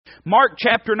Mark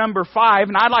chapter number 5,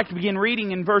 and I'd like to begin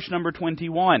reading in verse number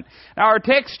 21. Now our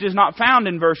text is not found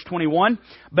in verse 21,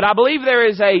 but I believe there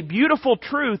is a beautiful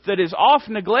truth that is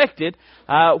often neglected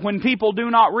when people do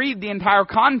not read the entire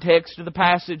context of the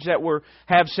passage that we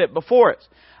have set before us.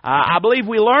 I believe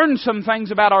we learn some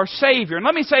things about our Savior. And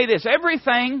let me say this,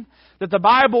 everything that the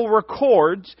Bible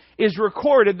records is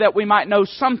recorded that we might know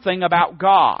something about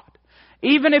God.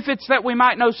 Even if it's that we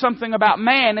might know something about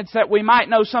man, it's that we might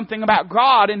know something about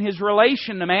God and His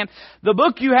relation to man. The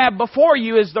book you have before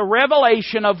you is the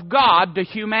revelation of God to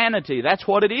humanity. That's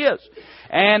what it is.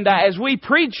 And as we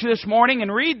preach this morning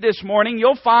and read this morning,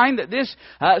 you'll find that this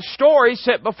story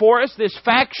set before us, this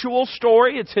factual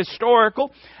story, it's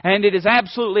historical, and it is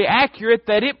absolutely accurate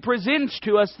that it presents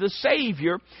to us the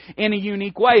Savior in a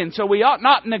unique way. And so we ought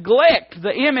not neglect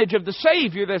the image of the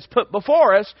Savior that's put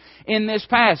before us in this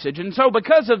passage. And so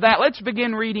because of that, let's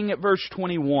begin reading at verse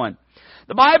 21.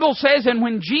 The Bible says, "And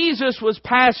when Jesus was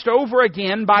passed over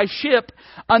again by ship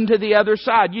unto the other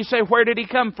side." You say, where did He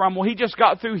come from? Well, He just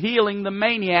got through healing the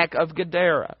maniac of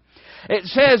Gadara. It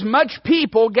says, "Much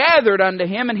people gathered unto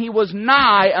Him, and He was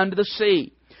nigh unto the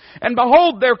sea. And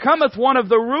behold, there cometh one of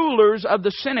the rulers of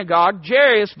the synagogue,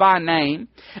 Jairus by name.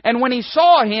 And when he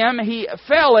saw Him, he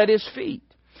fell at His feet,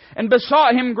 and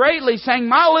besought Him greatly, saying,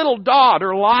 My little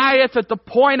daughter lieth at the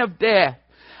point of death.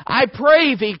 I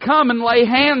pray Thee, come and lay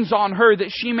hands on her,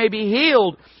 that she may be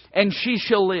healed, and she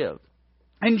shall live.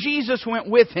 And Jesus went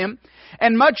with him,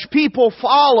 and much people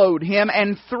followed Him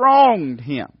and thronged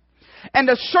Him. And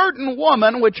a certain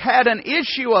woman which had an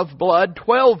issue of blood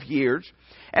 12 years,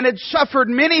 and had suffered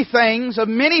many things of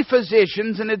many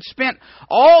physicians, and had spent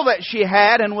all that she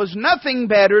had, and was nothing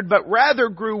bettered, but rather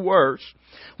grew worse,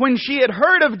 when she had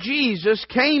heard of Jesus,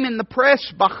 came in the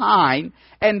press behind,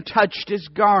 and touched His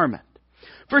garment.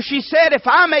 For she said, If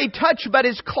I may touch but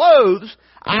His clothes,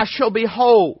 I shall be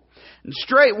whole. And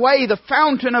straightway the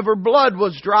fountain of her blood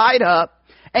was dried up,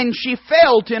 and she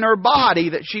felt in her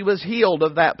body that she was healed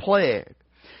of that plague.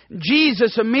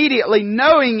 Jesus, immediately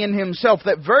knowing in Himself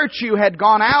that virtue had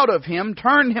gone out of Him,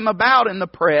 turned Him about in the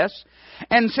press,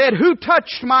 and said, Who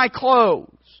touched my clothes?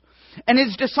 And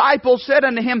His disciples said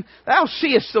unto Him, Thou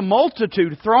seest the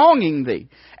multitude thronging Thee,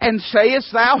 and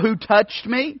sayest Thou, Who touched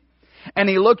me? And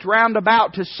He looked round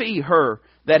about to see her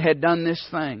that had done this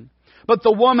thing. But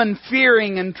the woman,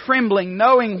 fearing and trembling,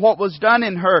 knowing what was done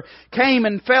in her, came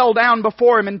and fell down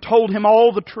before Him, and told Him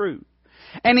all the truth.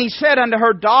 And He said unto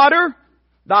her, Daughter,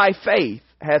 thy faith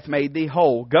hath made thee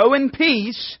whole. Go in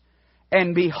peace,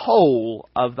 and be whole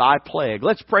of thy plague.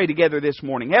 Let's pray together this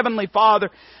morning. Heavenly Father,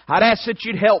 I'd ask that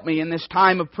You'd help me in this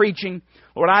time of preaching.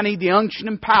 Lord, I need the unction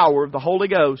and power of the Holy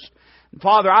Ghost. And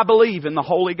Father, I believe in the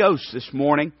Holy Ghost this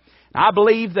morning. I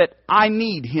believe that I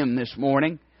need Him this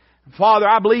morning. Father,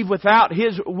 I believe without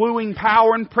His wooing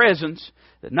power and presence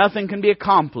that nothing can be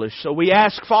accomplished. So we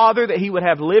ask, Father, that He would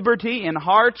have liberty in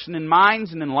hearts and in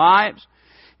minds and in lives.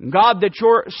 And God, that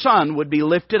Your Son would be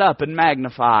lifted up and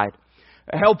magnified.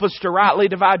 Help us to rightly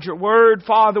divide Your Word,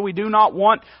 Father. We do not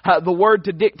want the Word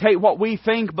to dictate what we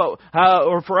think,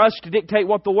 or for us to dictate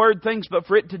what the Word thinks, but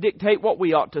for it to dictate what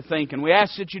we ought to think. And we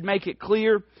ask that You'd make it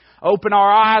clear. Open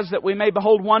our eyes that we may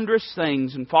behold wondrous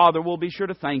things. And Father, we'll be sure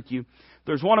to thank You. If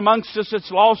there's one amongst us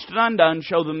that's lost and undone,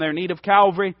 show them their need of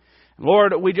Calvary. And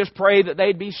Lord, we just pray that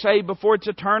they'd be saved before it's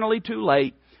eternally too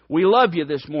late. We love You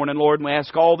this morning, Lord, and we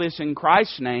ask all this in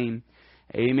Christ's name.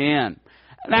 Amen.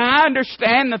 Now, I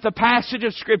understand that the passage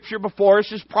of Scripture before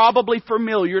us is probably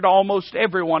familiar to almost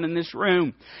everyone in this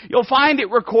room. You'll find it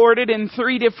recorded in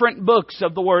 3 different books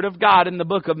of the Word of God. In the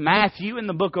book of Matthew, in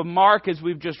the book of Mark, as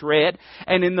we've just read,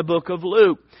 and in the book of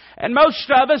Luke. And most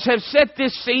of us have set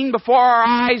this scene before our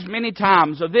eyes many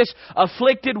times of this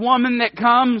afflicted woman that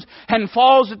comes and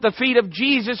falls at the feet of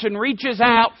Jesus and reaches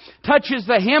out, touches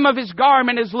the hem of His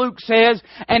garment, as Luke says,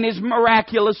 and is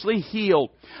miraculously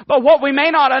healed. But what we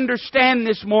may not understand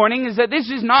this morning is that this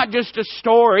is not just a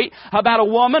story about a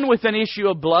woman with an issue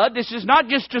of blood. This is not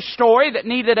just a story that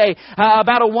needed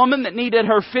about a woman that needed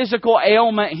her physical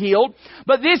ailment healed.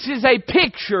 But this is a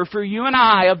picture for you and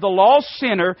I of the lost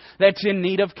sinner that's in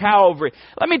need of Calvary.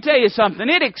 Let me tell you something.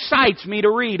 It excites me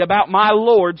to read about my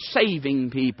Lord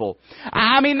saving people.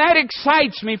 I mean, that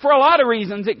excites me for a lot of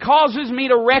reasons. It causes me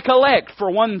to recollect, for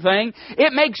one thing.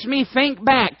 It makes me think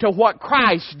back to what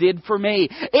Christ did for me.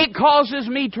 It causes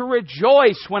me to rejoice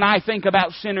rejoice when I think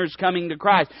about sinners coming to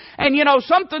Christ. And you know,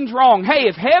 something's wrong. Hey,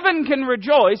 if heaven can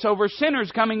rejoice over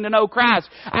sinners coming to know Christ,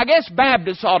 I guess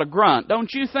Baptists ought to grunt.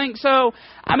 Don't you think so?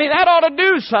 I mean, that ought to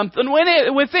do something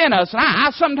within us. And I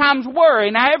sometimes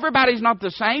worry. Now, everybody's not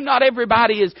the same. Not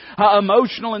everybody is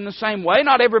emotional in the same way.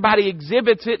 Not everybody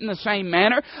exhibits it in the same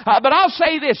manner. But I'll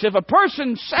say this. If a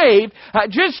person's saved,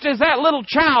 just as that little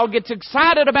child gets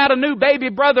excited about a new baby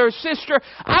brother or sister,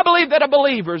 I believe that a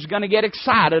believer is going to get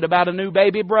excited about a new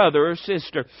baby brother or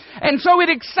sister. And so it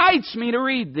excites me to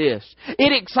read this.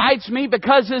 It excites me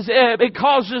because it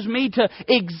causes me to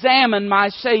examine my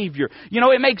Savior. You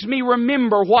know, it makes me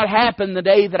remember what happened the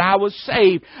day that I was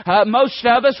saved. Most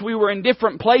of us, we were in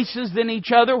different places than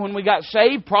each other when we got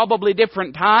saved, probably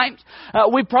different times.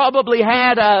 We probably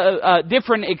had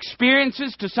different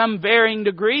experiences to some varying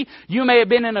degree. You may have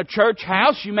been in a church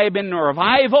house. You may have been in a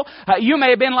revival. You may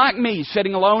have been like me,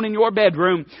 sitting alone in your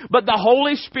bedroom. But the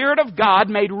Holy Spirit of God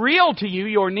made real to you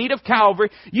your need of Calvary.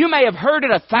 You may have heard it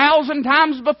 1,000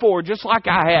 times before, just like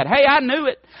I had. Hey, I knew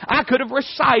it. I could have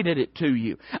recited it to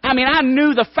you. I mean, I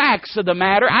knew the facts of the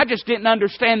matter. I just didn't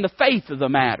understand the faith of the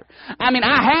matter. I mean,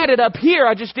 I had it up here.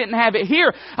 I just didn't have it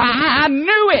here. I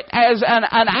knew it as an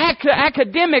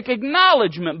academic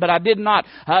acknowledgement, but I did not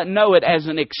know it as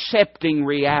an accepting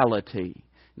reality.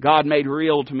 God made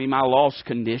real to me my lost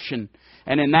condition.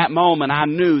 And in that moment, I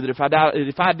knew that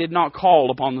if I did not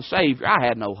call upon the Savior, I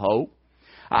had no hope.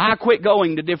 I quit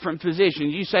going to different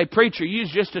physicians. You say, preacher, you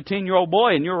was just a 10-year-old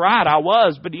boy. And you're right, I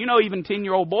was. But you know, even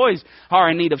 10-year-old boys are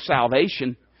in need of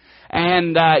salvation.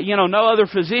 And, no other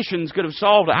physicians could have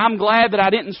solved it. I'm glad that I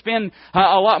didn't spend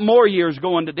a lot more years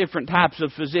going to different types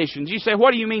of physicians. You say,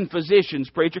 what do you mean physicians,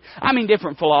 preacher? I mean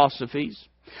different philosophies.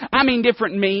 I mean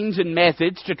different means and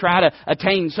methods to try to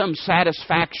attain some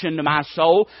satisfaction to my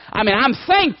soul. I mean, I'm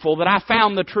thankful that I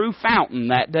found the true fountain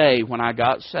that day when I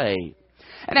got saved.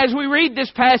 And as we read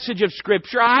this passage of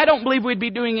Scripture, I don't believe we'd be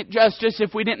doing it justice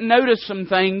if we didn't notice some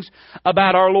things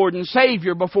about our Lord and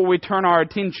Savior before we turn our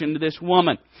attention to this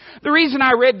woman. The reason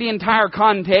I read the entire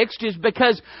context is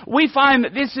because we find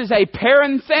that this is a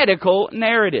parenthetical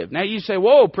narrative. Now you say,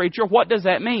 whoa, preacher, what does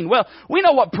that mean? Well, we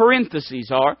know what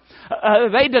parentheses are.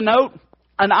 They denote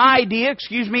an idea,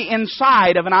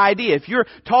 inside of an idea. If you're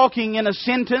talking in a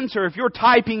sentence or if you're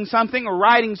typing something or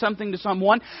writing something to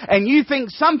someone and you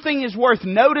think something is worth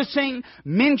noticing,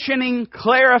 mentioning,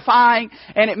 clarifying,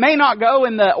 and it may not go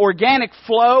in the organic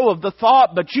flow of the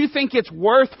thought, but you think it's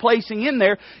worth placing in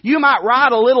there, you might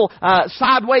write a little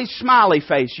sideways smiley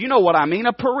face. You know what I mean,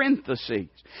 a parenthesis.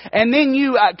 And then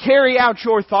you carry out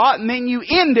your thought, and then you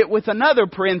end it with another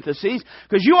parenthesis,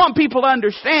 because you want people to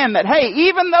understand that, hey,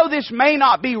 even though this may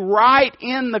not be right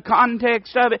in the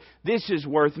context of it, this is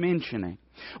worth mentioning.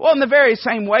 Well, in the very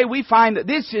same way, we find that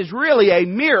this is really a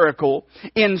miracle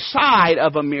inside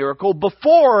of a miracle,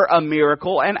 before a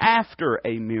miracle, and after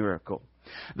a miracle.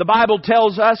 The Bible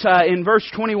tells us in verse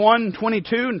 21,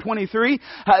 22, and 23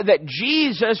 that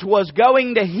Jesus was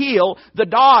going to heal the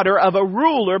daughter of a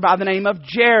ruler by the name of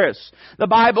Jairus. The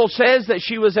Bible says that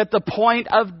she was at the point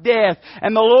of death,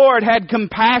 and the Lord had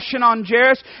compassion on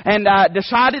Jairus and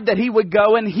decided that He would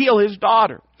go and heal his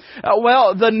daughter.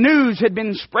 The news had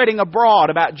been spreading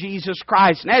abroad about Jesus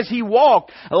Christ. And as He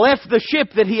walked, left the ship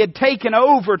that He had taken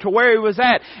over to where He was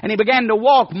at, and He began to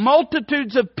walk,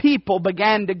 multitudes of people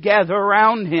began to gather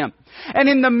around Him. And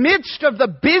in the midst of the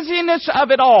busyness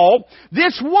of it all,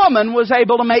 this woman was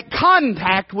able to make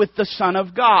contact with the Son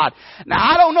of God. Now,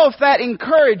 I don't know if that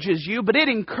encourages you, but it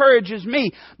encourages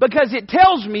me because it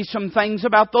tells me some things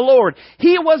about the Lord.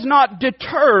 He was not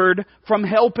deterred from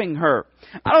helping her.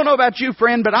 I don't know about you,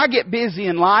 friend, but I get busy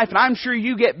in life, and I'm sure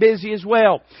you get busy as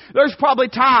well. There's probably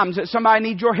times that somebody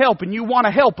needs your help, and you want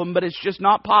to help them, but it's just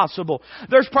not possible.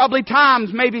 There's probably times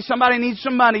maybe somebody needs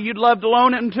some money. You'd love to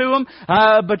loan it to them,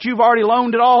 but you've already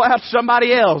loaned it all out to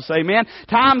somebody else. Amen.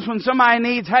 Times when somebody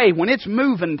needs, when it's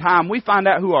moving time, we find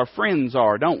out who our friends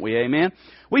are, don't we? Amen.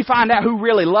 We find out who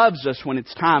really loves us when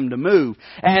it's time to move.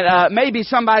 And maybe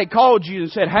somebody called you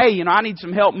and said, hey, I need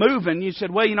some help moving. You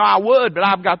said, well, I would, but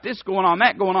I've got this going on,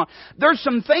 that going on. There's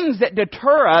some things that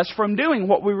deter us from doing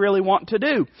what we really want to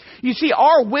do. You see,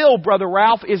 our will, Brother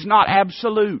Ralph, is not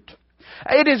absolute.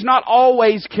 It is not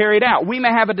always carried out. We may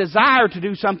have a desire to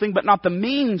do something, but not the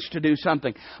means to do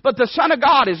something. But the Son of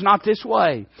God is not this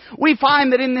way. We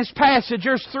find that in this passage,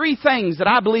 there's three things that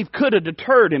I believe could have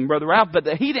deterred Him, Brother Ralph, but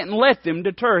that He didn't let them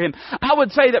deter Him. I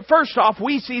would say that first off,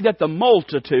 we see that the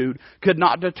multitude could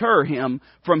not deter Him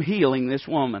from healing this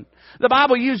woman. The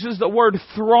Bible uses the word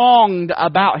thronged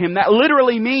about Him. That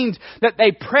literally means that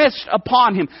they pressed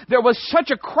upon Him. There was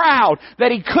such a crowd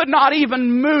that He could not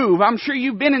even move. I'm sure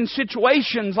you've been in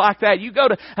situations like that. You go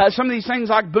to some of these things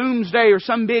like Boomsday or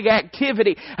some big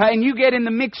activity, and you get in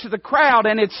the mix of the crowd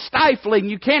and it's stifling.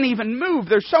 You can't even move.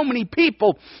 There's so many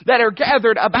people that are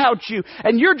gathered about you,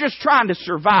 and you're just trying to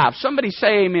survive. Somebody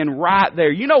say amen right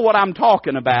there. You know what I'm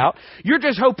talking about. You're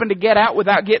just hoping to get out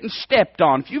without getting stepped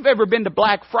on. If you've ever been to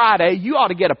Black Friday, you ought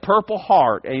to get a Purple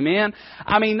Heart. Amen?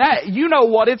 I mean, that you know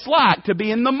what it's like to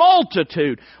be in the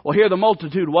multitude. Well, here the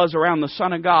multitude was around the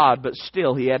Son of God, but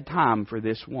still He had time for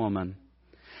this woman.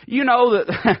 You know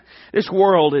that this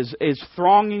world is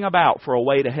thronging about for a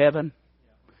way to heaven.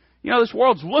 You know, this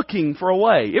world's looking for a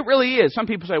way. It really is. Some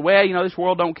people say, well, you know, this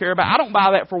world don't care about. I don't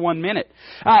buy that for 1 minute.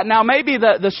 Now, maybe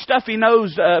the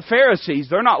stuffy-nosed Pharisees,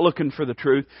 they're not looking for the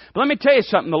truth. But let me tell you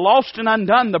something. The lost and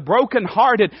undone, the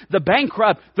broken-hearted, the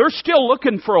bankrupt, they're still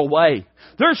looking for a way.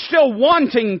 They're still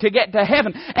wanting to get to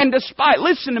heaven. And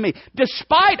listen to me,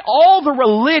 despite all the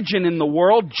religion in the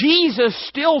world, Jesus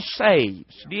still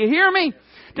saves. Do you hear me?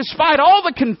 Despite all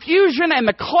the confusion and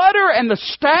the clutter and the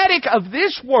static of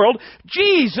this world,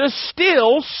 Jesus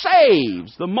still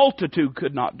saves. The multitude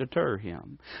could not deter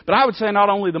Him. But I would say not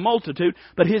only the multitude,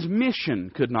 but His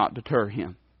mission could not deter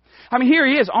Him. I mean, here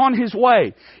He is on His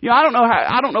way. You know,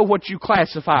 I don't know what you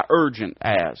classify urgent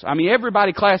as. I mean,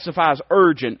 everybody classifies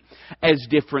urgent as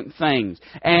different things.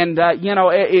 And, you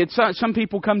know, some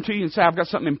people come to you and say, I've got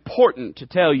something important to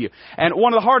tell you. And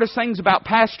one of the hardest things about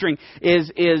pastoring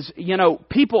is you know,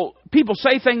 people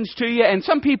say things to you, and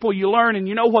some people you learn and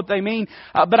you know what they mean.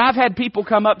 But I've had people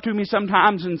come up to me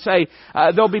sometimes and say,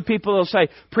 there'll be people that'll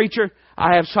say, preacher,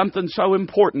 I have something so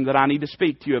important that I need to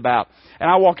speak to you about. And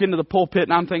I walk into the pulpit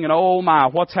and I'm thinking, oh my,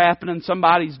 what's happening?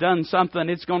 Somebody's done something.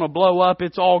 It's going to blow up.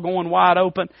 It's all going wide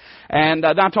open. And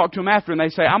then I talk to them after and they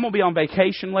say, I'm going to be on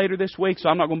vacation later this week, so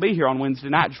I'm not going to be here on Wednesday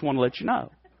night. I just want to let you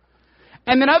know.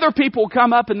 And then other people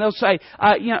come up and they'll say,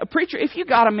 you know, preacher, if you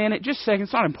got a minute, just a second,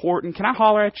 it's not important. Can I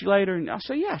holler at you later? And I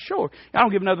say, yeah, sure. I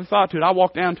don't give another thought to it. I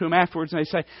walk down to them afterwards and they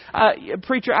say,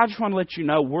 preacher, I just want to let you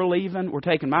know we're leaving. We're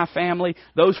taking my family,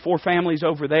 those 4 families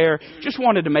over there. Just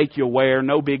wanted to make you aware.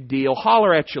 No big deal.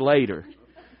 Holler at you later.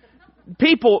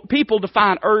 People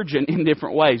define urgent in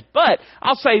different ways. But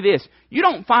I'll say this. You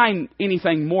don't find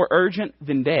anything more urgent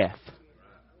than death.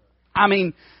 I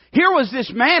mean, here was this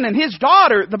man and his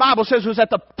daughter, the Bible says, was at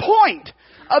the point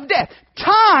of death.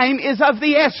 Time is of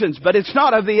the essence, but it's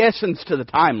not of the essence to the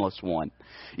timeless one.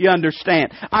 You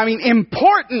understand? I mean,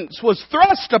 importance was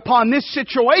thrust upon this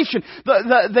situation.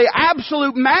 The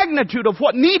absolute magnitude of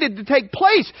what needed to take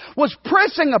place was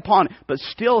pressing upon it. But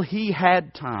still He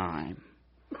had time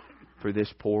for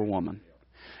this poor woman.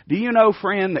 Do you know,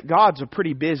 friend, that God's a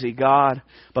pretty busy God?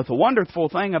 But the wonderful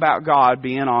thing about God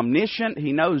being omniscient,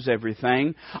 He knows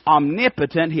everything.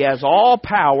 Omnipotent, He has all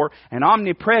power. And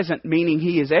omnipresent, meaning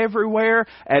He is everywhere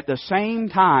at the same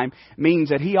time, means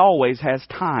that He always has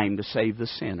time to save the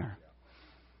sinner.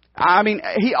 I mean,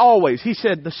 He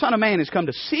said, the Son of Man has come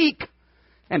to seek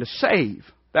and to save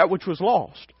that which was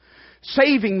lost.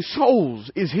 Saving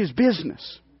souls is His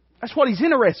business. That's what He's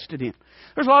interested in.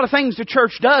 There's a lot of things the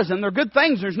church does, and they're good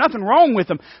things. There's nothing wrong with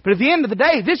them. But at the end of the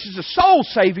day, this is a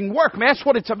soul-saving work. I mean, that's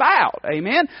what it's about.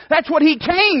 Amen? That's what He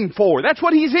came for. That's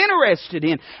what He's interested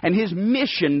in. And His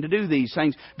mission to do these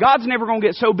things. God's never going to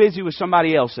get so busy with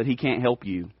somebody else that He can't help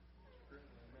you.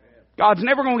 God's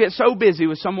never going to get so busy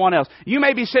with someone else. You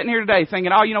may be sitting here today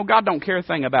thinking, oh, you know, God don't care a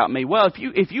thing about me. Well,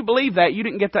 if you believe that, you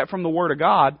didn't get that from the Word of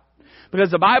God. Because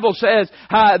the Bible says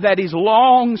that He's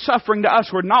long-suffering to us.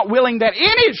 We're not willing that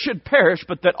any should perish,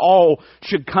 but that all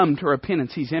should come to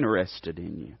repentance. He's interested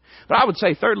in you. But I would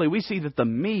say, thirdly, we see that the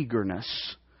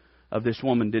meagerness of this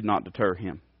woman did not deter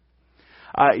Him.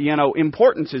 You know,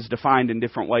 importance is defined in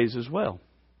different ways as well.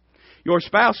 Your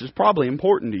spouse is probably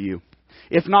important to you.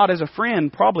 If not as a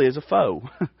friend, probably as a foe.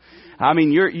 I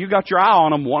mean, you got your eye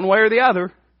on them one way or the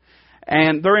other.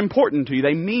 And they're important to you.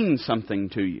 They mean something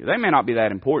to you. They may not be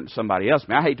that important to somebody else.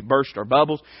 I mean, I hate to burst our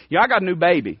bubbles. You know, I got a new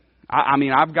baby.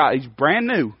 He's brand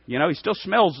new. You know, he still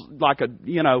smells like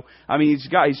he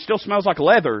still smells like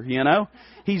leather, you know.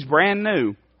 He's brand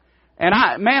new. And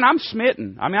I'm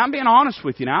smitten. I mean, I'm being honest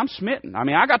with you now. I'm smitten. I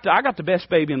mean, I got the best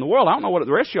baby in the world. I don't know what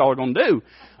the rest of y'all are going to do,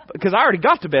 because I already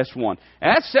got the best one.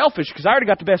 And that's selfish, because I already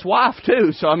got the best wife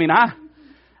too. So, I mean,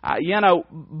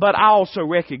 but I also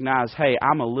recognize, hey,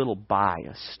 I'm a little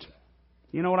biased.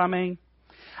 You know what I mean?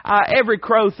 Every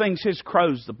crow thinks his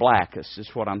crow's the blackest, is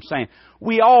what I'm saying.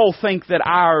 We all think that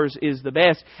ours is the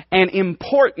best, and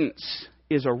importance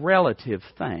is a relative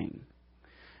thing.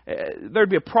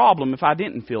 There'd be a problem if I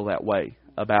didn't feel that way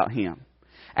about Him.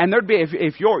 And there'd be,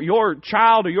 if your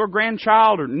child or your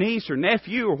grandchild or niece or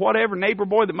nephew or whatever, neighbor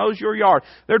boy that mows your yard,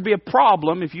 there'd be a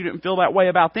problem if you didn't feel that way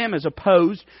about them as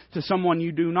opposed to someone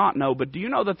you do not know. But do you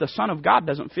know that the Son of God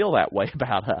doesn't feel that way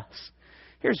about us?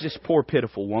 Here's this poor,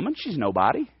 pitiful woman. She's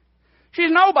nobody.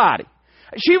 She's nobody.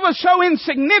 She was so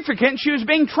insignificant, she was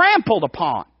being trampled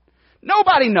upon.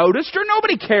 Nobody noticed her.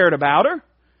 Nobody cared about her.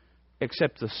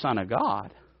 Except the Son of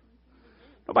God.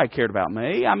 Nobody cared about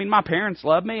me. I mean, my parents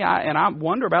loved me, and I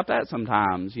wonder about that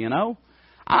sometimes, you know.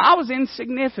 I was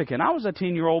insignificant. I was a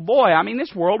 10-year-old boy. I mean,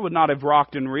 this world would not have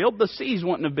rocked and reeled. The seas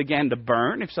wouldn't have began to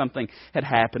burn if something had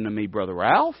happened to me, Brother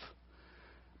Ralph.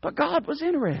 But God was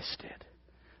interested.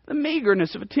 The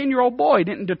meagerness of a 10-year-old boy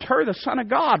didn't deter the Son of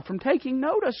God from taking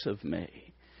notice of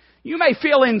me. You may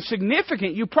feel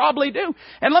insignificant. You probably do.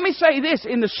 And let me say this.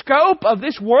 In the scope of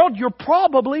this world, you're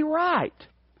probably right.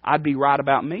 I'd be right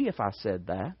about me if I said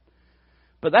that.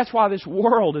 But that's why this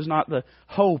world is not the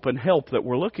hope and help that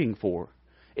we're looking for.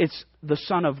 It's the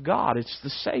Son of God. It's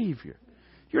the Savior.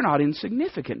 You're not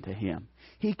insignificant to Him.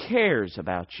 He cares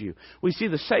about you. We see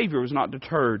the Savior was not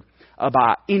deterred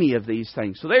by any of these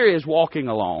things. So there He is walking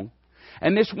along.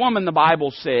 And this woman, the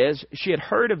Bible says, she had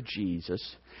heard of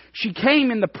Jesus. She came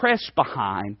in the press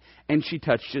behind and she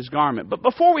touched His garment. But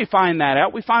before we find that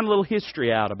out, we find a little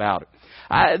history out about it.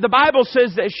 The Bible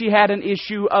says that she had an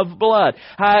issue of blood.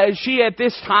 She, at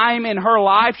this time in her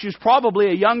life, she was probably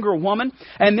a younger woman,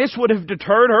 and this would have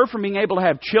deterred her from being able to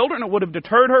have children. It would have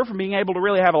deterred her from being able to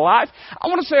really have a life. I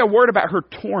want to say a word about her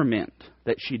torment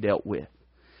that she dealt with.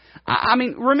 I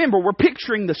mean, remember, we're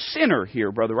picturing the sinner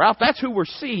here, Brother Ralph. That's who we're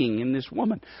seeing in this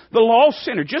woman. The lost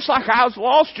sinner. Just like I was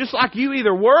lost, just like you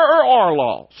either were or are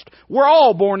lost. We're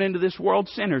all born into this world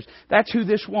sinners. That's who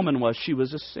this woman was. She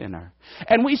was a sinner.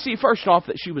 And we see, first off,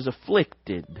 that she was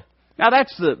afflicted. Now,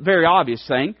 that's the very obvious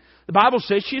thing. The Bible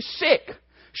says she's sick.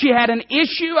 She had an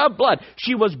issue of blood.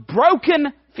 She was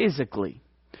broken physically.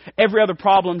 Every other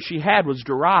problem she had was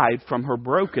derived from her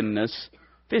brokenness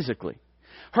physically.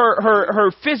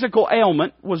 Her physical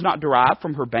ailment was not derived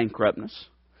from her bankruptness.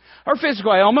 Her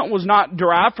physical ailment was not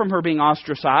derived from her being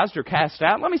ostracized or cast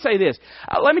out. Let me say this.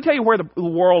 Let me tell you where the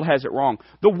world has it wrong.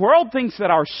 The world thinks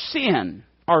that our sin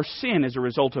is a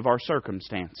result of our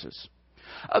circumstances.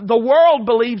 The world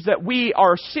believes that we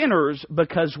are sinners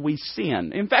because we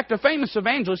sin. In fact, a famous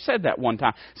evangelist said that one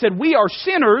time. Said, we are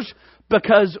sinners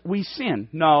because we sin.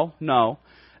 No.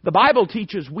 The Bible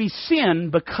teaches we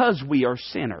sin because we are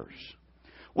sinners.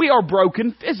 We are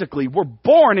broken physically. We're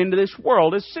born into this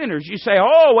world as sinners. You say,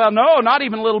 oh, well, no, not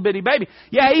even a little bitty baby.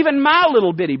 Yeah, even my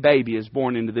little bitty baby is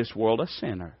born into this world a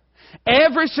sinner.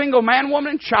 Every single man,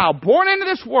 woman, and child born into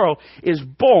this world is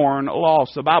born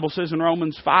lost. The Bible says in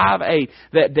Romans 5:8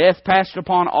 that death passed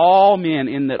upon all men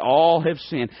in that all have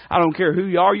sinned. I don't care who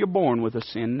you are, you're born with a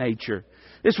sin nature.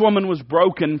 This woman was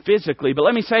broken physically, but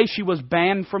let me say she was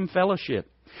banned from fellowship.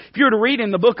 If you were to read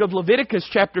in the book of Leviticus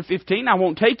chapter 15, I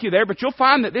won't take you there, but you'll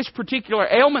find that this particular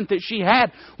ailment that she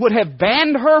had would have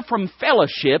banned her from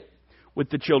fellowship with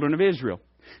the children of Israel.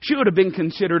 She would have been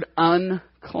considered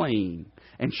unclean,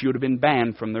 and she would have been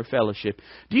banned from their fellowship.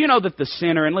 Do you know that the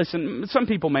sinner, and listen, some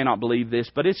people may not believe this,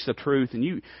 but it's the truth, and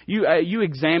you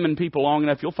examine people long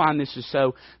enough, you'll find this is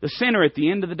so. The sinner, at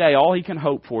the end of the day, all he can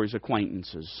hope for is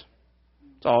acquaintances.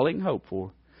 That's all he can hope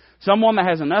for. Someone that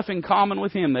has enough in common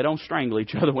with him, they don't strangle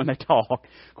each other when they talk.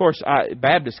 Of course,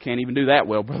 Baptists can't even do that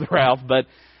well, Brother Ralph, but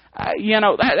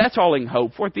that's all he can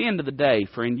hope for. At the end of the day,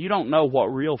 friend, you don't know what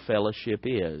real fellowship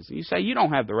is. You say, you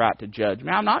don't have the right to judge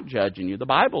me. I'm not judging you. The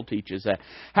Bible teaches that.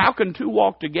 How can two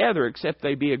walk together except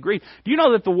they be agreed? Do you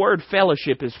know that the word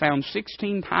fellowship is found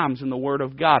 16 times in the Word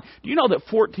of God? Do you know that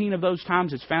 14 of those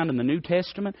times it's found in the New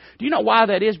Testament? Do you know why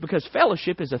that is? Because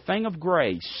fellowship is a thing of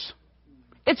grace.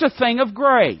 It's a thing of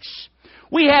grace.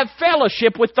 We have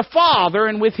fellowship with the Father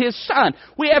and with His Son.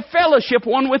 We have fellowship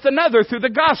one with another through the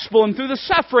gospel and through the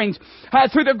sufferings,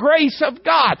 through the grace of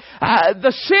God.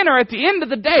 The sinner, at the end of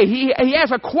the day, he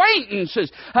has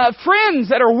acquaintances, friends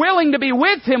that are willing to be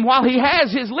with him while he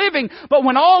has his living. But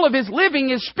when all of his living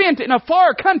is spent in a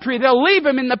far country, they'll leave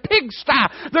him in the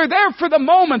pigsty. They're there for the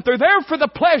moment. They're there for the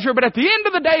pleasure. But at the end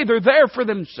of the day, they're there for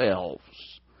themselves.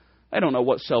 They don't know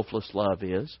what selfless love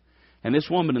is. And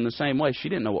this woman, in the same way, she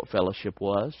didn't know what fellowship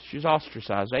was. She was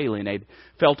ostracized, alienated,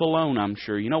 felt alone, I'm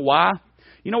sure. You know why?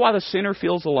 You know why the sinner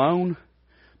feels alone?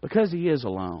 Because he is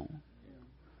alone.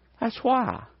 That's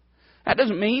why. That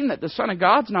doesn't mean that the Son of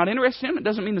God's not interested in him. It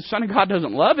doesn't mean the Son of God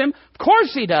doesn't love him. Of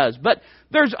course He does. But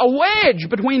there's a wedge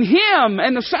between him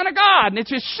and the Son of God, and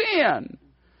it's his sin.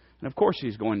 And of course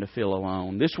he's going to feel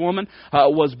alone. This woman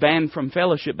was banned from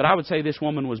fellowship, but I would say this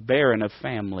woman was barren of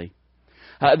family.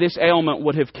 this ailment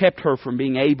would have kept her from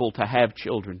being able to have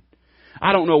children.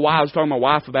 I don't know why I was talking to my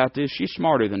wife about this. She's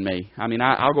smarter than me. I mean,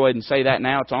 I'll go ahead and say that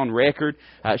now. It's on record.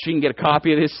 She can get a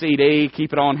copy of this CD,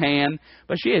 keep it on hand.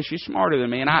 But she is. She's smarter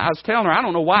than me. And I was telling her, I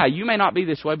don't know why. You may not be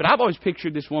this way, but I've always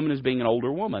pictured this woman as being an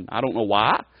older woman. I don't know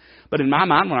why. But in my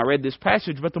mind, when I read this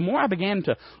passage, but the more I began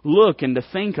to look and to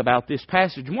think about this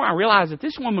passage, the more I realized that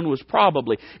this woman was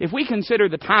probably, if we consider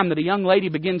the time that a young lady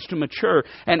begins to mature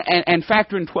and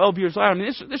factor in 12 years later, I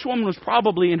mean, this woman was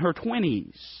probably in her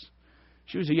 20s.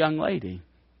 She was a young lady.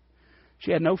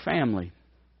 She had no family.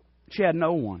 She had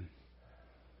no one.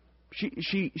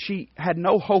 She had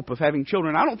no hope of having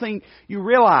children. I don't think you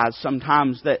realize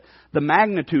sometimes that the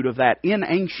magnitude of that in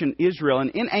ancient Israel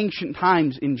and in ancient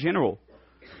times in general.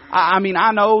 I mean,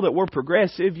 I know that we're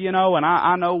progressive, and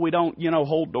I know we don't,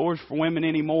 hold doors for women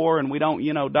anymore, and we don't,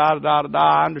 da-da-da-da-da.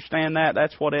 I understand that.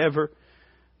 That's whatever.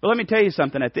 But let me tell you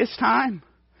something. At this time,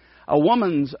 a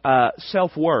woman's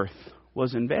self-worth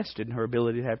was invested in her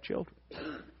ability to have children.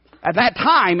 At that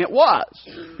time, it was.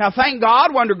 Now, thank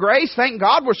God, we're under grace. Thank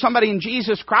God we're somebody in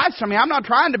Jesus Christ. I mean, I'm not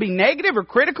trying to be negative or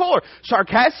critical or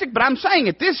sarcastic, but I'm saying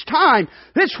at this time,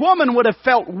 this woman would have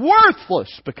felt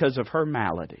worthless because of her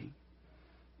malady.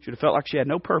 She would have felt like she had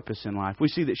no purpose in life. We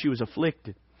see that she was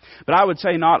afflicted. But I would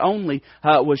say not only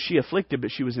was she afflicted,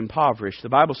 but she was impoverished. The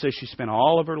Bible says she spent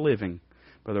all of her living,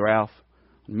 Brother Ralph.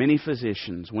 Many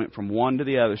physicians went from one to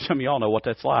the other. Some of y'all know what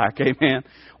that's like, amen?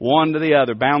 One to the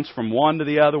other, bounce from one to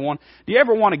the other one. Do you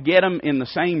ever want to get them in the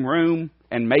same room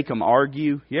and make them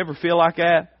argue? You ever feel like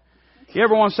that? You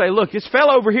ever want to say, look, this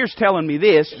fellow over here's telling me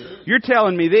this, you're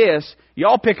telling me this,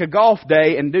 y'all pick a golf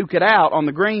day and duke it out on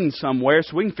the green somewhere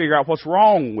so we can figure out what's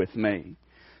wrong with me.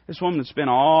 This woman had spent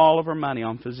all of her money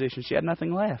on physicians. She had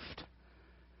nothing left.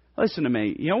 Listen to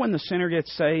me. You know when the sinner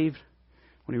gets saved?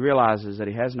 When he realizes that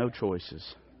he has no choices.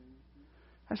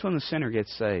 That's when the sinner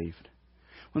gets saved.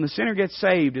 When the sinner gets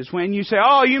saved is when you say,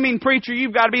 oh, you mean, preacher,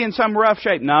 you've got to be in some rough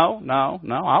shape. No,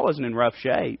 I wasn't in rough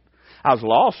shape. I was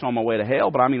lost on my way to hell,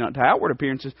 but I mean, to outward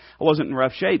appearances, I wasn't in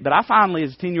rough shape. But I finally,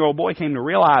 as a 10-year-old boy, came to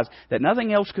realize that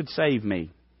nothing else could save me.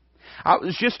 I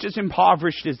was just as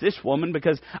impoverished as this woman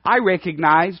because I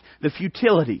recognized the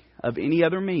futility of any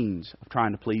other means of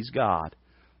trying to please God.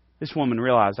 This woman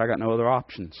realized I got no other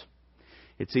options.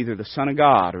 It's either the Son of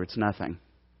God or it's nothing.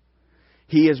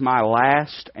 He is my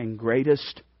last and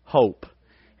greatest hope.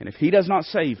 And if He does not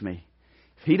save me,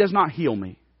 if He does not heal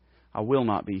me, I will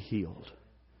not be healed.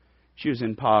 She was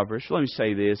impoverished. Let me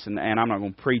say this, and I'm not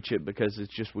going to preach it because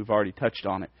it's just we've already touched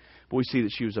on it. But we see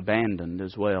that she was abandoned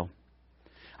as well.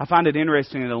 I find it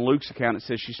interesting that in Luke's account it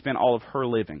says she spent all of her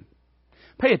living.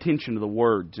 Pay attention to the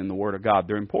words in the Word of God.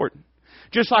 They're important.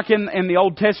 Just like in the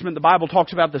Old Testament, the Bible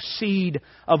talks about the seed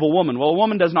of a woman. Well, a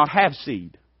woman does not have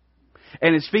seed.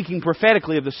 And it's speaking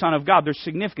prophetically of the Son of God. There's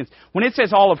significance. When it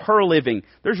says all of her living,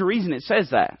 there's a reason it says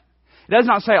that. It does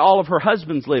not say all of her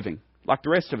husband's living, like the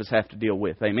rest of us have to deal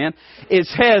with. Amen? It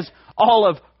says all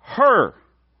of her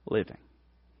living.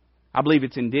 I believe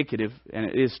it's indicative, and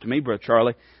it is to me, Brother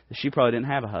Charlie, that she probably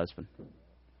didn't have a husband.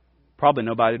 Probably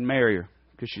nobody would marry her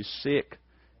because she's sick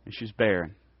and she's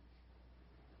barren.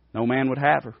 No man would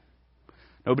have her.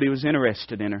 Nobody was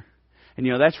interested in her. And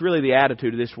that's really the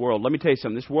attitude of this world. Let me tell you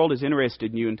something. This world is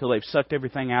interested in you until they've sucked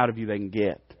everything out of you they can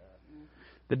get.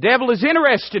 The devil is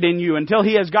interested in you until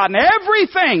he has gotten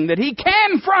everything that he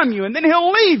can from you, and then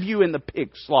he'll leave you in the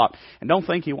pig slop. And don't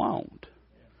think he won't.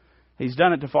 He's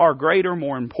done it to far greater,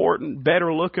 more important,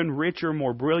 better looking, richer,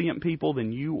 more brilliant people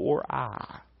than you or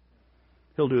I.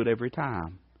 He'll do it every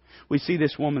time. We see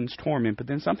this woman's torment, but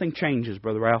then something changes,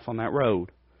 Brother Ralph, on that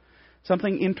road.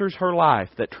 Something enters her life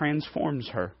that transforms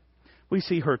her. We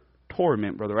see her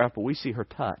torment, Brother Ralph, but we see her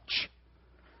touch.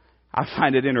 I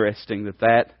find it interesting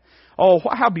oh,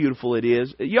 how beautiful it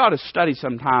is. You ought to study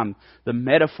sometime the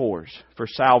metaphors for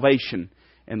salvation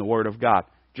in the Word of God.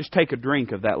 Just take a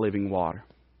drink of that living water.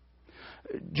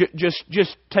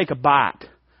 Just take a bite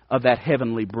of that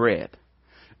heavenly bread.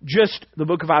 The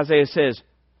book of Isaiah says,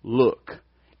 look.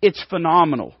 It's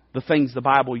phenomenal, the things the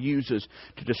Bible uses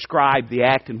to describe the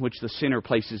act in which the sinner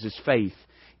places his faith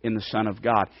in the Son of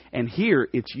God. And here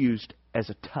it's used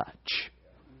as a touch.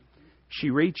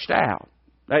 She reached out.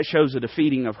 That shows a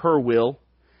defeating of her will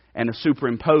and a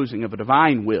superimposing of a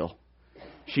divine will.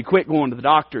 She quit going to the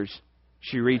doctors.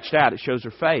 She reached out. It shows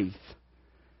her faith.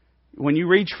 When you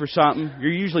reach for something,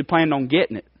 you're usually planning on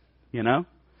getting it,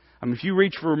 I mean, if you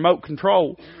reach for remote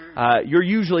control, you're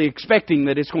usually expecting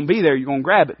that it's going to be there. You're going to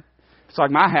grab it. It's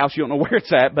like my house. You don't know where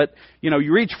it's at, but,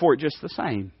 you reach for it just the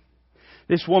same.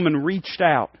 This woman reached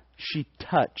out. She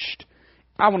touched.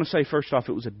 I want to say, first off,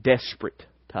 it was a desperate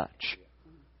touch.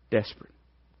 Desperate.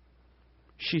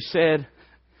 She said,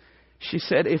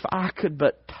 if I could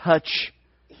but touch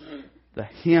the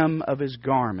hem of His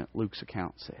garment, Luke's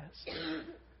account says.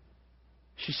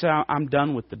 She said, I'm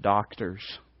done with the doctors.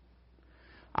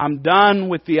 I'm done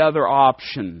with the other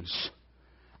options.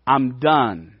 I'm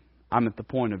done. I'm at the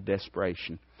point of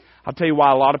desperation. I'll tell you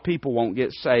why a lot of people won't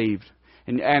get saved.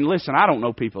 And listen, I don't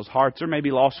know people's hearts. There may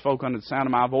be lost folk under the sound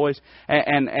of my voice.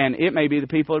 And it may be the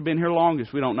people that have been here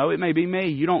longest. We don't know. It may be me.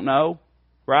 You don't know.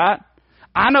 Right?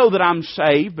 I know that I'm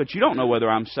saved, but you don't know whether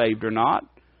I'm saved or not.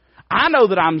 I know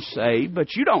that I'm saved,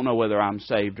 but you don't know whether I'm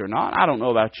saved or not. I don't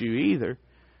know about you either.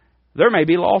 There may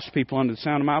be lost people under the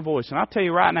sound of my voice. And I'll tell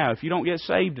you right now, if you don't get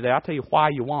saved today, I'll tell you why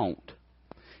you won't.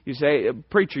 You say,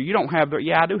 preacher, you don't have the...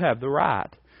 Yeah, I do have the right,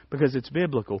 because it's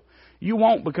biblical. You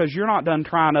won't because you're not done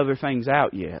trying other things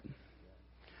out yet.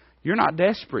 You're not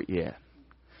desperate yet.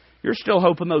 You're still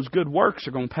hoping those good works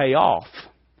are going to pay off.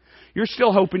 You're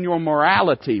still hoping your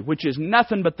morality, which is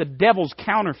nothing but the devil's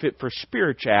counterfeit for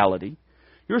spirituality,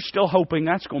 you're still hoping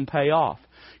that's going to pay off.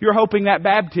 You're hoping that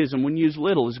baptism when you was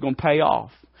little is going to pay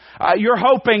off. You're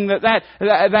hoping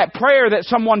that prayer that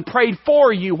someone prayed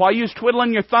for you while you was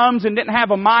twiddling your thumbs and didn't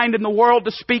have a mind in the world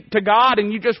to speak to God,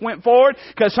 and you just went forward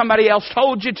because somebody else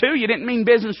told you to. You didn't mean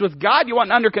business with God. You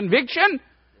wasn't under conviction.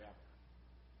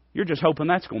 You're just hoping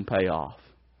that's going to pay off.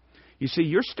 You see,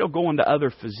 you're still going to other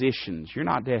physicians. You're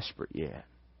not desperate yet.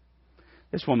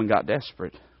 This woman got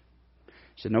desperate.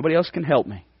 She said, nobody else can help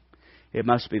me. It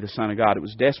must be the Son of God. It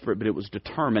was desperate, but it was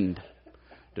determined.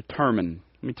 Determined.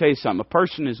 Let me tell you something. A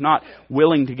person is not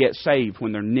willing to get saved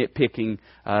when they're nitpicking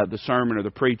the sermon or the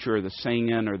preacher or the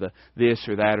singing or the this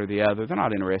or that or the other. They're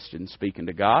not interested in speaking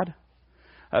to God.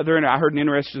 I heard an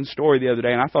interesting story the other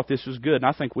day, and I thought this was good, and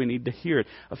I think we need to hear it.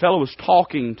 A fellow was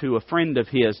talking to a friend of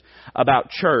his about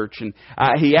church, and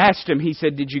he asked him, he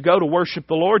said, did you go to worship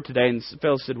the Lord today? And the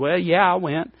fellow said, well, yeah, I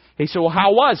went. He said, well,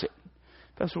 how was it?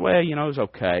 I said, well, it was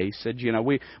okay. He said,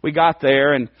 we got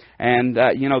there and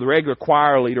the regular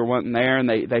choir leader wasn't there, and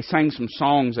they sang some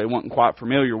songs they wasn't quite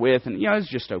familiar with, and, it's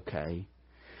just okay.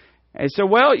 And he said,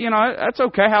 well, that's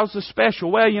okay. How's the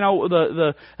special? Well,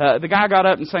 the guy got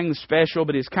up and sang the special,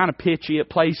 but it's kind of pitchy at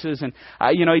places, and,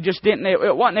 he just didn't,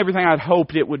 it wasn't everything I'd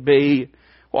hoped it would be.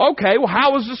 Well, okay,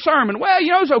 how was the sermon? Well, it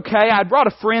was okay. I brought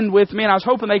a friend with me, and I was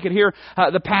hoping they could hear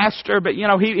the pastor, but,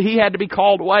 he had to be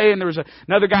called away, and there was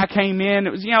another guy came in. It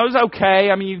was, it was okay.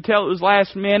 I mean, you could tell it was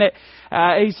last minute.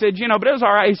 He said, but it was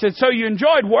all right. He said, so you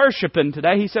enjoyed worshiping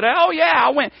today? He said, oh, yeah,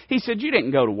 I went. He said, you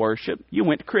didn't go to worship. You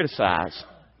went to criticize.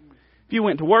 If you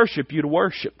went to worship, you'd have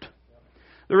worshipped.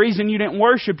 The reason you didn't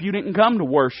worship, you didn't come to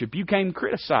worship. You came to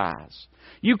criticize.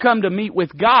 You come to meet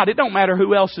with God. It don't matter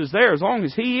who else is there. As long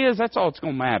as He is, that's all it's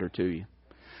going to matter to you.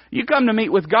 You come to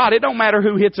meet with God. It don't matter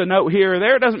who hits a note here or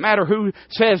there. It doesn't matter who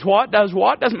says what, does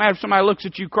what. It doesn't matter if somebody looks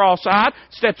at you cross-eyed,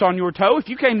 steps on your toe. If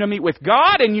you came to meet with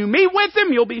God and you meet with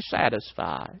Him, you'll be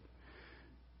satisfied.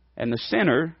 And the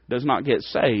sinner does not get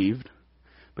saved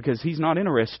because he's not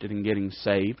interested in getting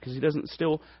saved because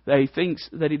he thinks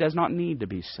that he does not need to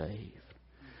be saved.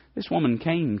 This woman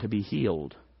came to be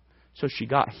healed, so she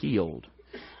got healed.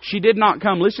 She did not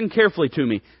come, listen carefully to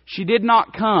me, she did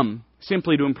not come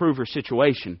simply to improve her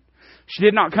situation. She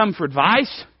did not come for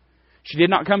advice. She did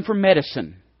not come for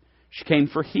medicine. She came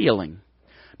for healing.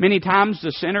 Many times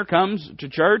the sinner comes to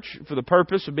church for the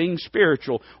purpose of being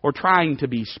spiritual or trying to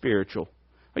be spiritual.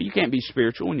 Well, you can't be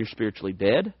spiritual when you're spiritually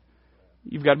dead.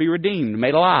 You've got to be redeemed,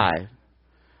 made alive.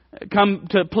 Come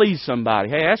to please somebody.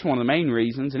 Hey, that's one of the main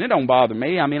reasons, and it don't bother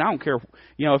me. I mean, I don't care.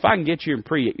 If I can get you and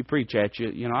preach at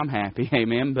you, I'm happy.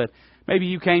 Amen. But maybe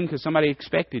you came because somebody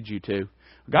expected you to.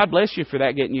 God bless you for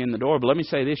that getting you in the door. But let me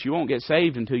say this: you won't get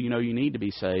saved until you know you need to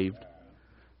be saved.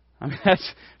 I mean,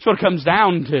 that's what it comes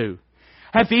down to.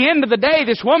 At the end of the day,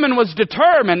 this woman was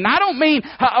determined. I don't mean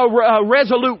a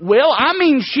resolute will. I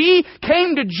mean she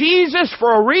came to Jesus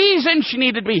for a reason. She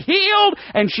needed to be healed,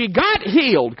 and she got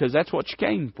healed because that's what she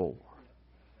came for.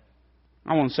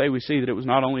 I want to say we see that it was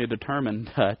not only a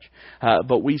determined touch,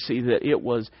 but we see that it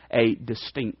was a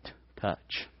distinct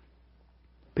touch.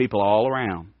 People all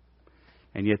around.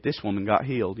 And yet this woman got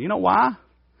healed. You know why?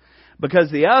 Because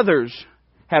the others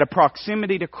had a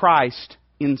proximity to Christ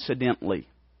incidentally.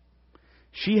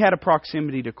 She had a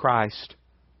proximity to Christ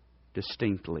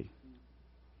distinctly.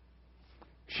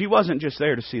 She wasn't just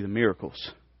there to see the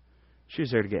miracles. She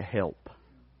was there to get help.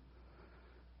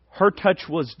 Her touch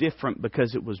was different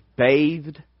because it was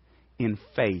bathed in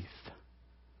faith.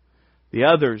 The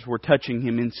others were touching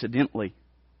Him incidentally,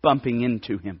 bumping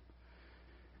into Him.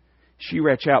 She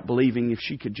reached out believing if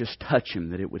she could just touch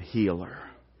Him that it would heal her.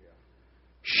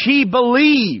 She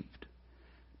believed.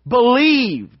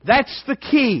 Believed. That's the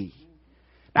key.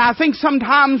 Now, I think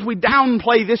sometimes we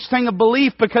downplay this thing of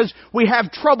belief because we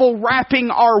have trouble wrapping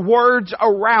our words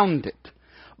around it.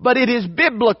 But it is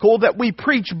biblical that we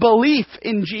preach belief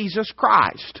in Jesus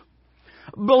Christ.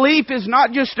 Belief is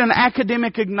not just an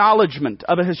academic acknowledgement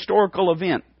of a historical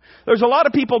event. There's a lot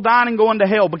of people dying and going to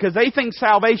hell because they think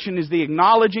salvation is the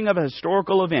acknowledging of a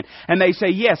historical event. And they say,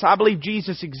 yes, I believe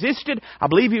Jesus existed. I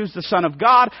believe He was the Son of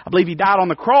God. I believe He died on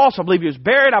the cross. I believe He was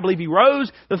buried. I believe He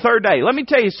rose the third day. Let me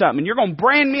tell you something. You're going to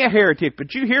brand me a heretic,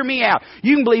 but you hear me out.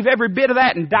 You can believe every bit of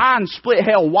that and die and split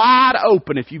hell wide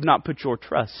open if you've not put your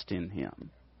trust in Him.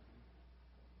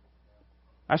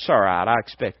 That's all right. I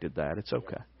expected that. It's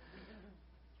okay.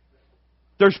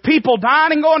 There's people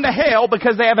dying and going to hell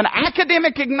because they have an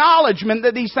academic acknowledgement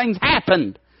that these things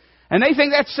happened. And they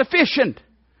think that's sufficient.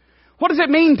 What does it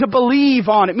mean to believe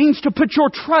on? It means to put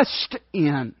your trust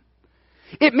in.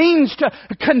 It means to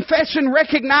confess and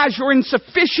recognize your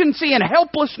insufficiency and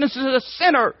helplessness as a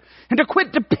sinner. And to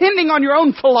quit depending on your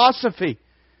own philosophy.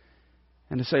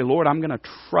 And to say, Lord, I'm going to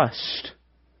trust.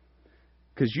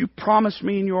 Because you promised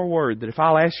me in your word that if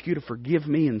I'll ask you to forgive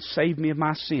me and save me of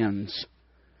my sins,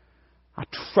 I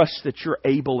trust that you're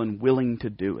able and willing to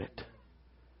do it.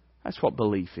 That's what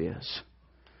belief is.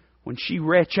 When she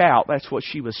reached out, that's what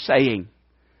she was saying.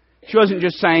 She wasn't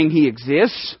just saying He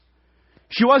exists.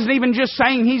 She wasn't even just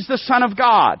saying He's the Son of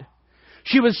God.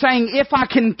 She was saying, if I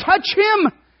can touch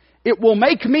Him, it will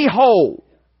make me whole.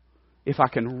 If I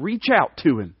can reach out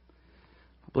to Him,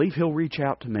 I believe He'll reach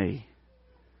out to me.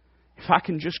 If I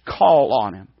can just call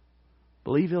on Him, I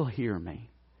believe He'll hear me.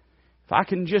 If I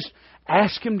can just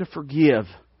ask Him to forgive,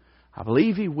 I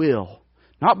believe He will.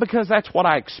 Not because that's what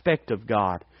I expect of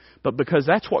God, but because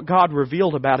that's what God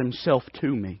revealed about Himself to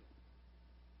me.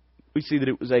 We see that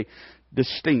it was a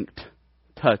distinct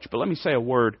touch. But let me say a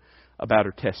word about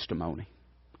her testimony.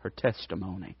 Her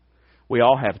testimony. We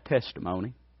all have a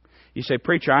testimony. You say,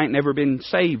 preacher, I ain't never been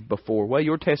saved before. Well,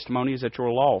 your testimony is that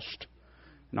you're lost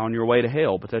and on your way to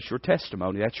hell. But that's your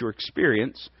testimony. That's your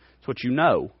experience. It's what you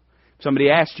know.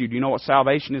 Somebody asked you, do you know what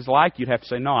salvation is like? You'd have to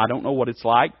say, no, I don't know what it's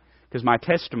like, because my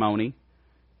testimony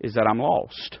is that I'm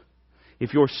lost.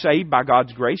 If you're saved by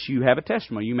God's grace, you have a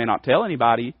testimony. You may not tell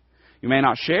anybody. You may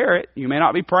not share it. You may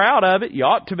not be proud of it. You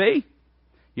ought to be.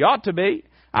 You ought to be.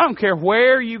 I don't care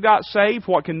where you got saved,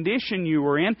 what condition you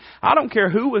were in. I don't care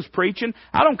who was preaching.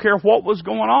 I don't care what was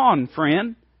going on,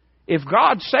 friend. If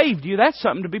God saved you, that's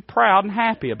something to be proud and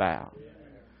happy about.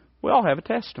 We all have a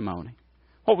testimony.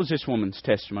 What was this woman's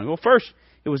testimony? Well, first,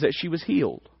 it was that she was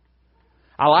healed.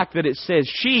 I like that it says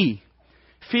she,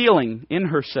 feeling in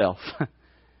herself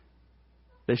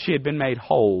that she had been made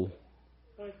whole.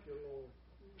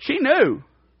 She knew.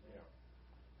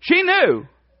 She knew.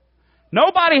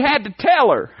 Nobody had to tell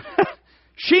her.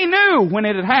 She knew when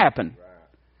it had happened.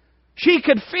 She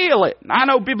could feel it. I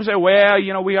know people say,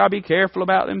 well, we ought to be careful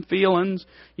about them feelings.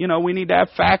 We need to have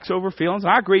facts over feelings.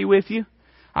 I agree with you.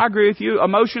 I agree with you.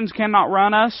 Emotions cannot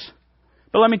run us.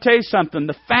 But let me tell you something.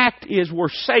 The fact is we're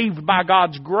saved by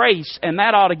God's grace, and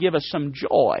that ought to give us some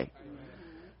joy.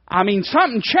 I mean,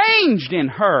 something changed in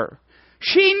her.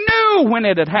 She knew when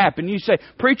it had happened. You say,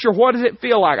 preacher, what does it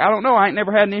feel like? I don't know. I ain't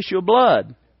never had an issue of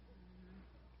blood.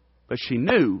 But she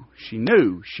knew, she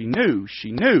knew, she knew,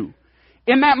 she knew.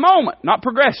 In that moment, not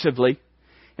progressively.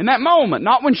 In that moment,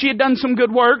 not when she had done some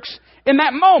good works. In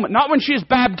that moment, not when she was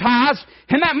baptized.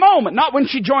 In that moment, not when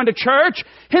she joined a church.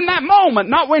 In that moment,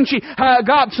 not when she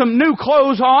got some new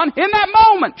clothes on. In that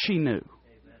moment, she knew.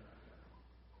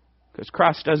 Because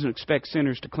Christ doesn't expect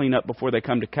sinners to clean up before they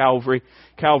come to Calvary.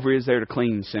 Calvary is there to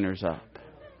clean sinners up.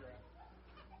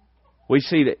 We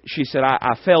see that she said,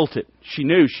 I felt it. She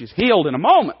knew. She's healed in a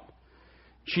moment.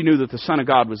 She knew that the Son of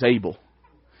God was able.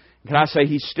 Can I say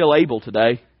He's still able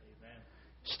today?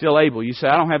 Still able. You say,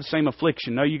 I don't have the same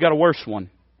affliction. No, you got a worse one.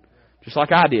 Just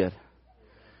like I did.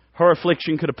 Her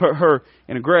affliction could have put her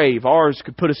in a grave. Ours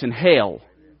could put us in hell.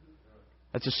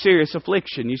 That's a serious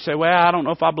affliction. You say, well, I don't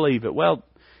know if I believe it. Well,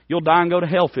 you'll die and go to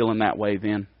hell feeling that way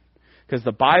then. Because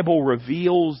the Bible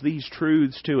reveals these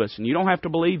truths to us. And you don't have to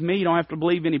believe me. You don't have to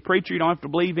believe any preacher. You don't have to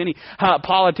believe any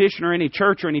politician or any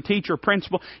church or any teacher or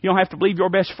principal. You don't have to believe your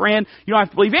best friend. You don't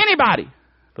have to believe anybody.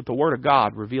 But the Word of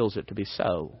God reveals it to be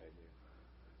so.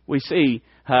 We see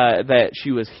that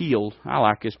she was healed. I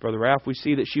like this, Brother Ralph. We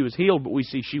see that she was healed, but we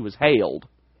see she was hailed.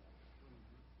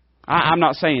 I'm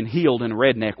not saying healed in a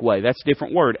redneck way. That's a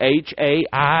different word.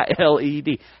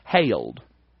 H-A-I-L-E-D. Hailed.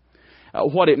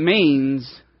 What it means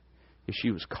is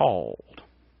she was called.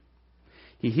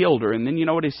 He healed her. And then you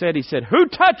know what He said? He said, who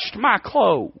touched my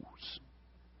clothes?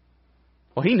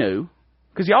 Well, He knew.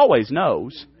 Because He always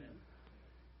knows.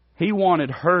 He wanted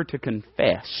her to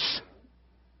confess.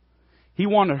 He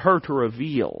wanted her to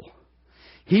reveal.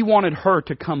 He wanted her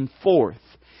to come forth.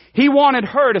 He wanted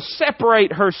her to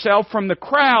separate herself from the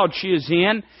crowd she is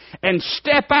in and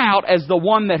step out as the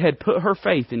one that had put her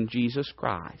faith in Jesus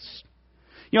Christ.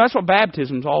 You know, that's what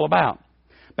baptism's all about.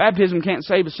 Baptism can't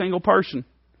save a single person.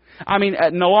 I mean,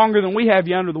 no longer than we have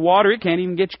you under the water, it can't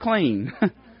even get you clean.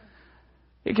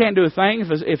 It can't do a thing.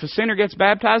 If a sinner gets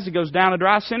baptized, it goes down a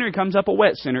dry sinner, it comes up a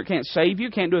wet sinner. It can't save you,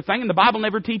 can't do a thing. And the Bible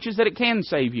never teaches that it can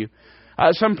save you.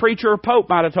 Some preacher or pope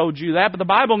might have told you that, but the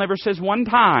Bible never says one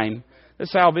time that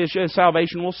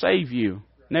salvation will save you.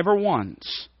 Never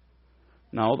once.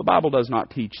 No, the Bible does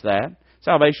not teach that.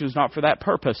 Salvation is not for that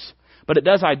purpose. But it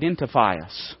does identify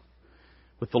us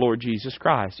with the Lord Jesus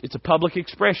Christ. It's a public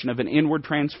expression of an inward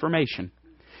transformation.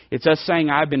 It's us saying,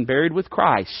 I've been buried with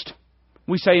Christ.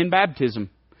 We say in baptism.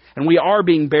 And we are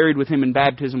being buried with Him in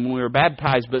baptism when we were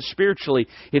baptized. But spiritually,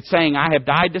 it's saying, I have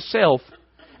died to self,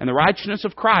 and the righteousness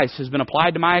of Christ has been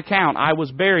applied to my account. I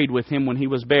was buried with Him when He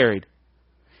was buried.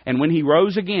 And when He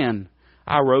rose again,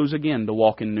 I rose again to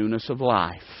walk in newness of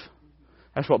life.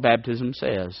 That's what baptism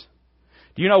says.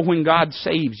 Do you know when God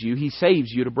saves you, He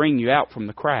saves you to bring you out from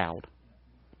the crowd.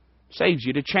 Saves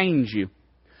you to change you.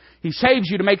 He saves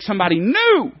you to make somebody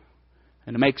new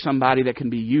and to make somebody that can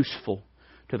be useful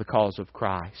to the cause of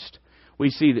Christ. We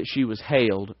see that she was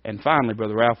hailed, and finally,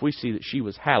 Brother Ralph, we see that she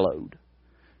was hallowed.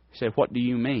 He said, what do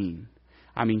you mean?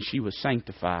 I mean, she was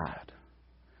sanctified.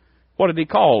 What did He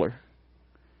call her?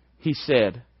 He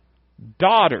said,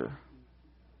 Daughter,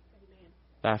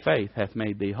 thy faith hath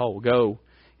made thee whole. Go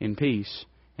in peace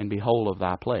and be whole of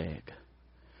thy plague.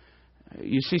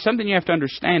 You see, something you have to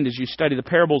understand as you study the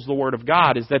parables of the Word of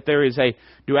God is that there is a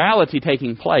duality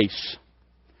taking place.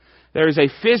 There is a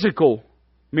physical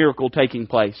miracle taking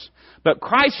place. But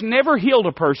Christ never healed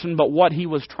a person but what He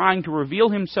was trying to reveal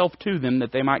Himself to them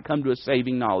that they might come to a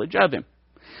saving knowledge of Him.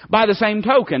 By the same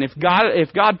token, if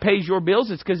God pays your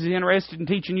bills, it's because He's interested in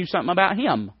teaching you something about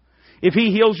Him. If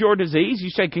He heals your disease, you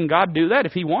say, can God do that?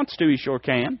 If He wants to, He sure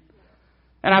can.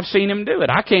 And I've seen Him do it.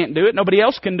 I can't do it. Nobody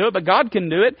else can do it, but God can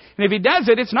do it. And if He does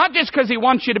it, it's not just because He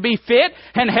wants you to be fit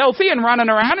and healthy and running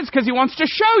around. It's because He wants to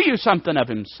show you something of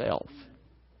Himself.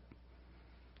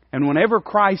 And whenever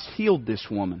Christ healed this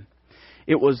woman,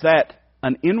 it was that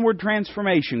an inward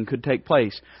transformation could take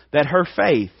place, that her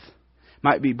faith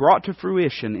might be brought to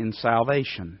fruition in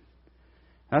salvation.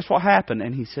 That's what happened.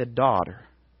 And He said, Daughter.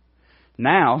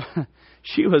 Now,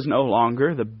 she was no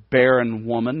longer the barren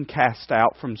woman cast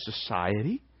out from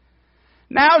society.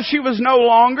 Now she was no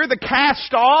longer the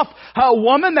cast off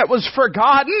woman that was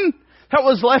forgotten, that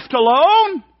was left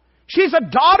alone. She's a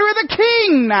daughter of the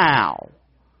King now.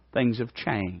 Things have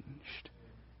changed.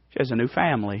 She has a new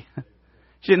family.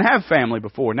 She didn't have family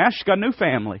before. Now she's got a new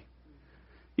family.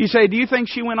 You say, do you think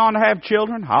she went on to have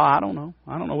children? Oh, I don't know.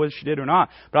 I don't know whether she did or not.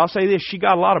 But I'll say this, she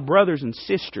got a lot of brothers and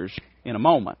sisters in a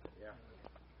moment.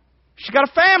 She's got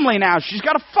a family now. She's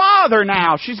got a father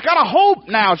now. She's got a hope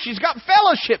now. She's got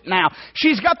fellowship now.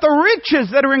 She's got the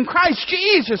riches that are in Christ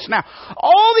Jesus now.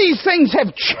 All these things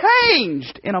have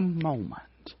changed in a moment.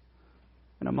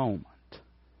 In a moment.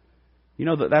 You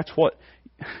know that's what...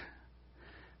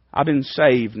 I've been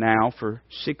saved now for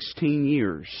 16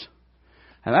 years.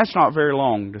 And that's not very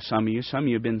long to some of you. Some of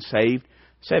you have been saved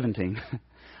 17.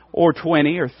 Or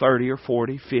 20 or 30 or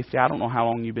 40, 50. I don't know how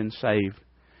long you've been saved.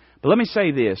 But let me say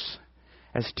this.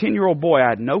 As a 10-year-old boy,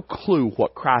 I had no clue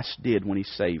what Christ did when He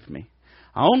saved me.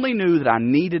 I only knew that I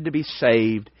needed to be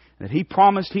saved, and that He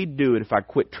promised He'd do it if I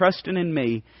quit trusting in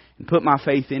me and put my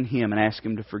faith in Him and ask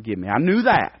Him to forgive me. I knew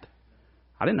that.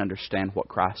 I didn't understand what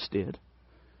Christ did.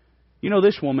 You know,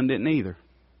 this woman didn't either.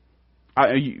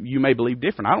 You may believe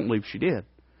different. I don't believe she did.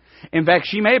 In fact,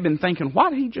 she may have been thinking, why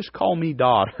did He just call me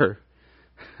daughter?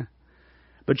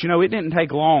 But you know, it didn't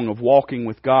take long of walking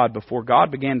with God before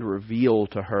God began to reveal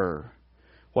to her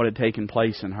what had taken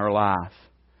place in her life.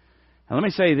 And let me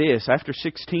say this, after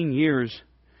 16 years,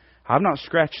 I've not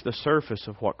scratched the surface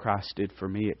of what Christ did for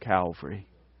me at Calvary.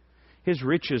 His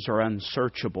riches are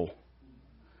unsearchable.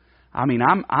 I mean,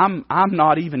 I'm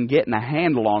not even getting a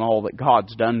handle on all that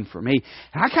God's done for me.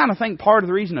 And I kind of think part of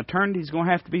the reason eternity's going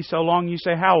to have to be so long, you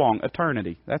say, how long?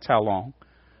 Eternity. That's how long.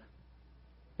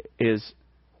 Is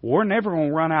we're never going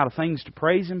to run out of things to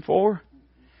praise Him for.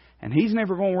 And He's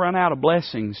never going to run out of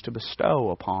blessings to bestow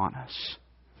upon us.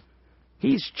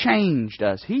 He's changed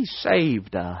us. He's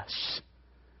saved us.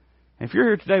 And if you're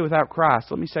here today without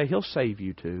Christ, let me say He'll save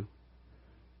you too. You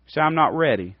say, I'm not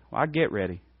ready. Well, I get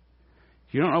ready.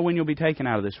 You don't know when you'll be taken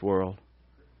out of this world.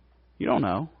 You don't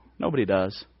know. Nobody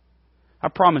does. I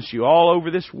promise you, all over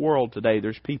this world today,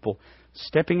 there's people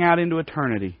stepping out into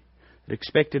eternity that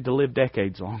expected to live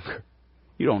decades longer.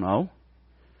 You don't know.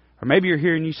 Or maybe you're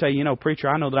here and you say, you know, preacher,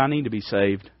 I know that I need to be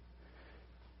saved.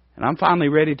 And I'm finally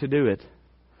ready to do it.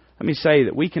 Let me say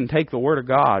that we can take the Word of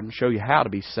God and show you how to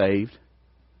be saved.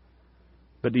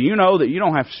 But do you know that you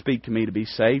don't have to speak to me to be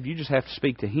saved? You just have to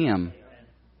speak to Him.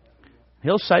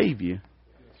 He'll save you.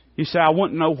 You say, I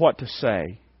wouldn't know what to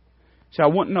say. I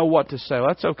wouldn't know what to say. Well,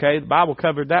 that's okay. The Bible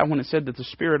covered that when it said that the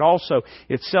Spirit also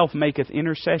itself maketh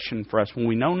intercession for us when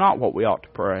we know not what we ought to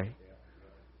pray.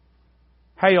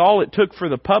 Hey, all it took for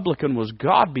the publican was,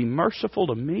 God be merciful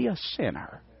to me, a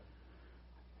sinner.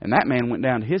 And that man went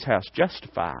down to his house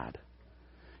justified.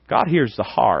 God hears the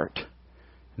heart.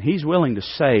 And He's willing to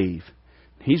save.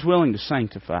 He's willing to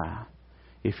sanctify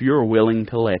if you're willing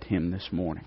to let Him this morning.